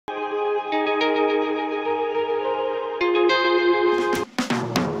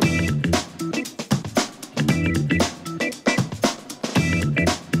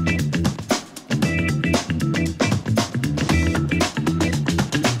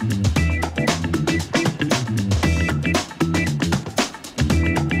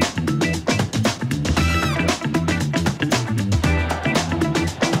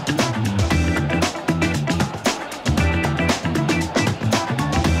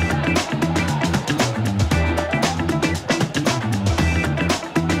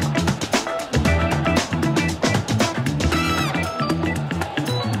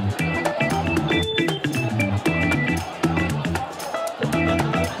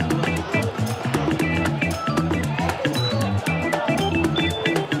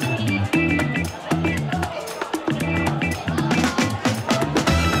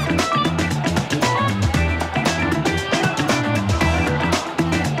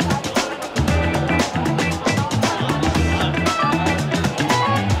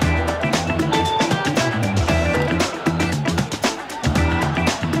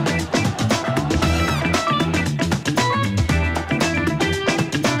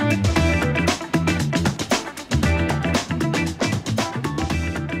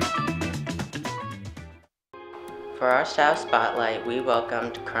Staff Spotlight, we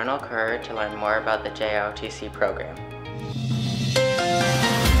welcomed Colonel Kerr to learn more about the JROTC program.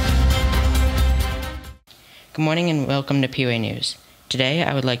 Good morning and welcome to PWAY News. Today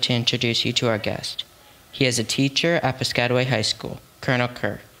I would like to introduce you to our guest. He is a teacher at Piscataway High School, Colonel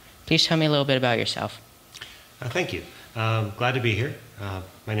Kerr. Please tell me a little bit about yourself. Thank you. Glad to be here.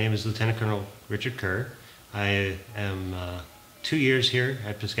 My name is Lieutenant Colonel Richard Kerr. I am 2 years here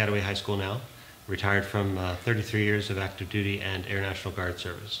at Piscataway High School now, retired from 33 years of active duty and Air National Guard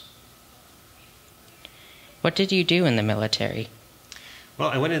service. What did you do in the military? Well,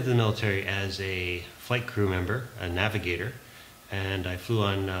 I went into the military as a flight crew member, a navigator, and I flew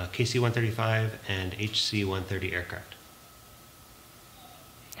on KC-135 and HC-130 aircraft.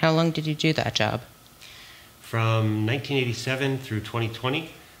 How long did you do that job? From 1987 through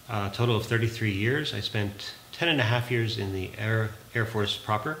 2020, a total of 33 years. I spent 10.5 years in the Air Force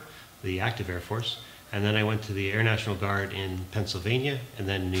proper, the active Air Force, and then I went to the Air National Guard in Pennsylvania and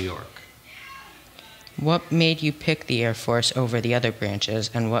then New York. What made you pick the Air Force over the other branches,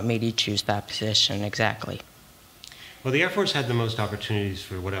 and what made you choose that position exactly? Well, the Air Force had the most opportunities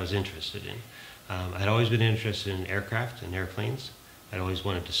for what I was interested in. I'd always been interested in aircraft and airplanes. I'd always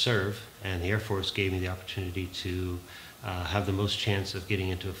wanted to serve, and the Air Force gave me the opportunity to have the most chance of getting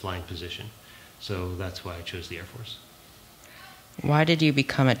into a flying position. So that's why I chose the Air Force. Why did you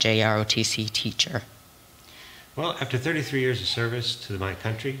become a JROTC teacher? Well, after 33 years of service to my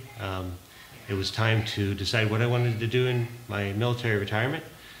country, it was time to decide what I wanted to do in my military retirement,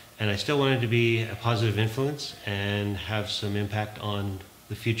 and I still wanted to be a positive influence and have some impact on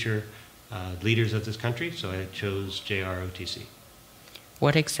the future leaders of this country, so I chose JROTC.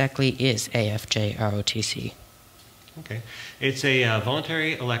 What exactly is AFJROTC? Okay, it's a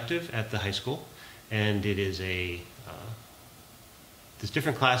voluntary elective at the high school, and it is there's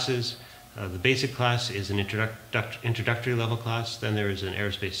different classes. The basic class is an introductory level class, then there is an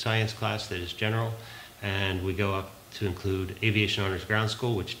aerospace science class that is general, and we go up to include Aviation Honors Ground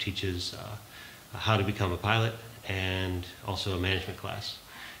School, which teaches how to become a pilot, and also a management class.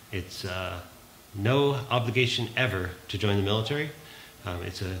 It's no obligation ever to join the military.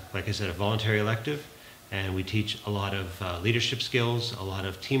 It's like I said, a voluntary elective, and we teach a lot of leadership skills, a lot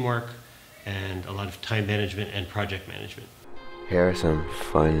of teamwork, and a lot of time management and project management. Here are some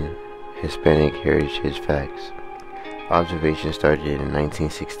fun Hispanic Heritage facts. Observation started in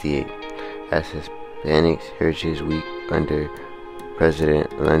 1968 as Hispanic Heritage Week under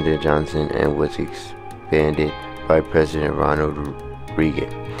President Lyndon Johnson and was expanded by President Ronald Reagan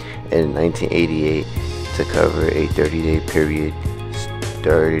in 1988 to cover a 30-day period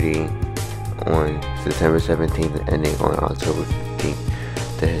starting on September 17th and ending on October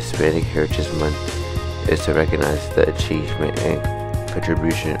 15th. The Hispanic Heritage Month is to recognize the achievement and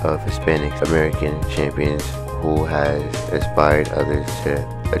contribution of Hispanic American champions who has inspired others to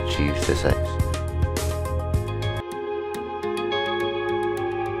achieve success.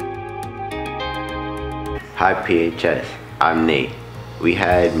 Hi PHS, I'm Nate. We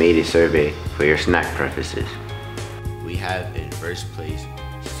had made a survey for your snack preferences. We have in first place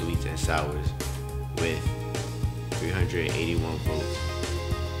sweets and sours with 381 votes.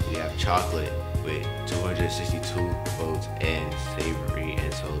 We have chocolate with 262 votes and savory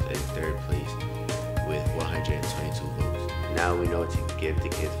and salt in third place with 122 votes. Now we know what to give the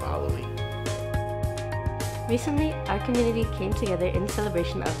kids for Halloween. Recently, our community came together in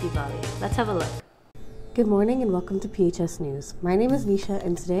celebration of Diwali. Let's have a look. Good morning and welcome to PHS News. My name is Nisha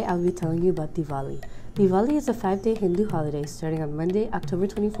and today I'll be telling you about Diwali. Diwali is a 5-day Hindu holiday starting on Monday, October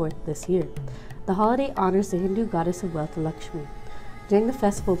 24th this year. The holiday honors the Hindu goddess of wealth, Lakshmi. During the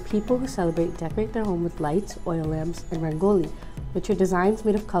festival, people who celebrate decorate their home with lights, oil lamps, and rangoli, which are designs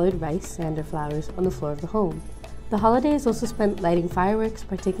made of colored rice, sand, or flowers on the floor of the home. The holiday is also spent lighting fireworks,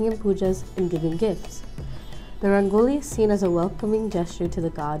 partaking in pujas, and giving gifts. The rangoli is seen as a welcoming gesture to the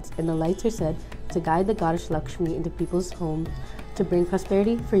gods, and the lights are said to guide the goddess Lakshmi into people's homes to bring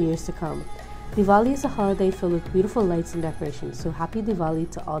prosperity for years to come. Diwali is a holiday filled with beautiful lights and decorations, so happy Diwali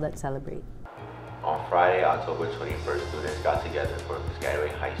to all that celebrate. On Friday, October 21st, students got together for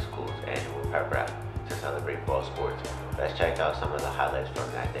Piscataway High School's annual Pep Rally to celebrate fall sports. Let's check out some of the highlights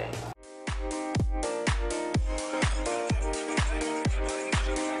from that day.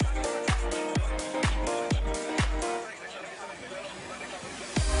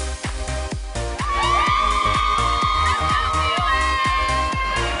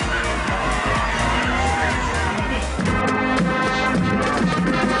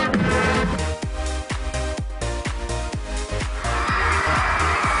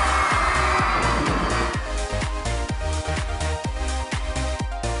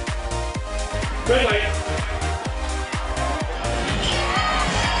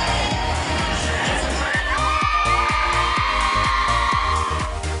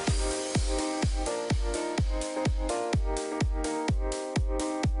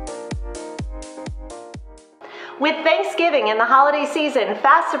 With Thanksgiving and the holiday season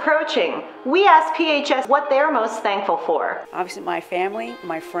fast approaching, we asked PHS what they're most thankful for. Obviously my family,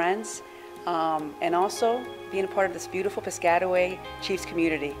 my friends, and also being a part of this beautiful Piscataway Chiefs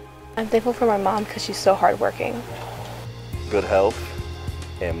community. I'm thankful for my mom because she's so hardworking. Good health,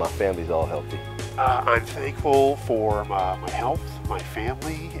 and my family's all healthy. I'm thankful for my health, my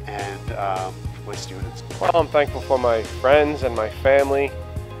family, and my students. Well, I'm thankful for my friends and my family,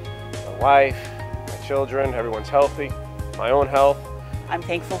 my wife, my children, everyone's healthy, my own health. I'm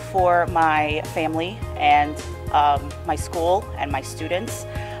thankful for my family and my school and my students.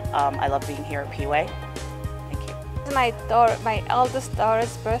 I love being here at PWAY. Thank you. It's my eldest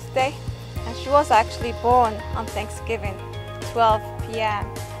daughter's birthday, and she was actually born on Thanksgiving, 12 p.m.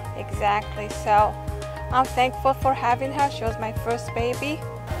 exactly. So I'm thankful for having her. She was my first baby.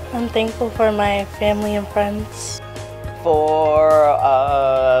 I'm thankful for my family and friends. For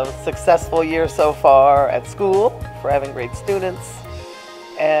a successful year so far at school, for having great students,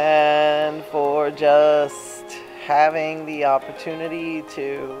 and for just having the opportunity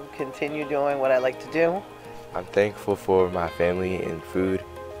to continue doing what I like to do. I'm thankful for my family and food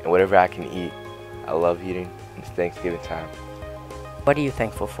and whatever I can eat. I love eating. It's Thanksgiving time. What are you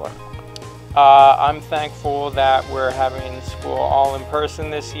thankful for? I'm thankful that we're having school all in person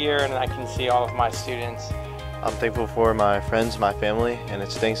this year and I can see all of my students. I'm thankful for my friends, my family, and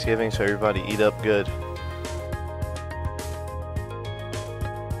it's Thanksgiving, so everybody eat up good.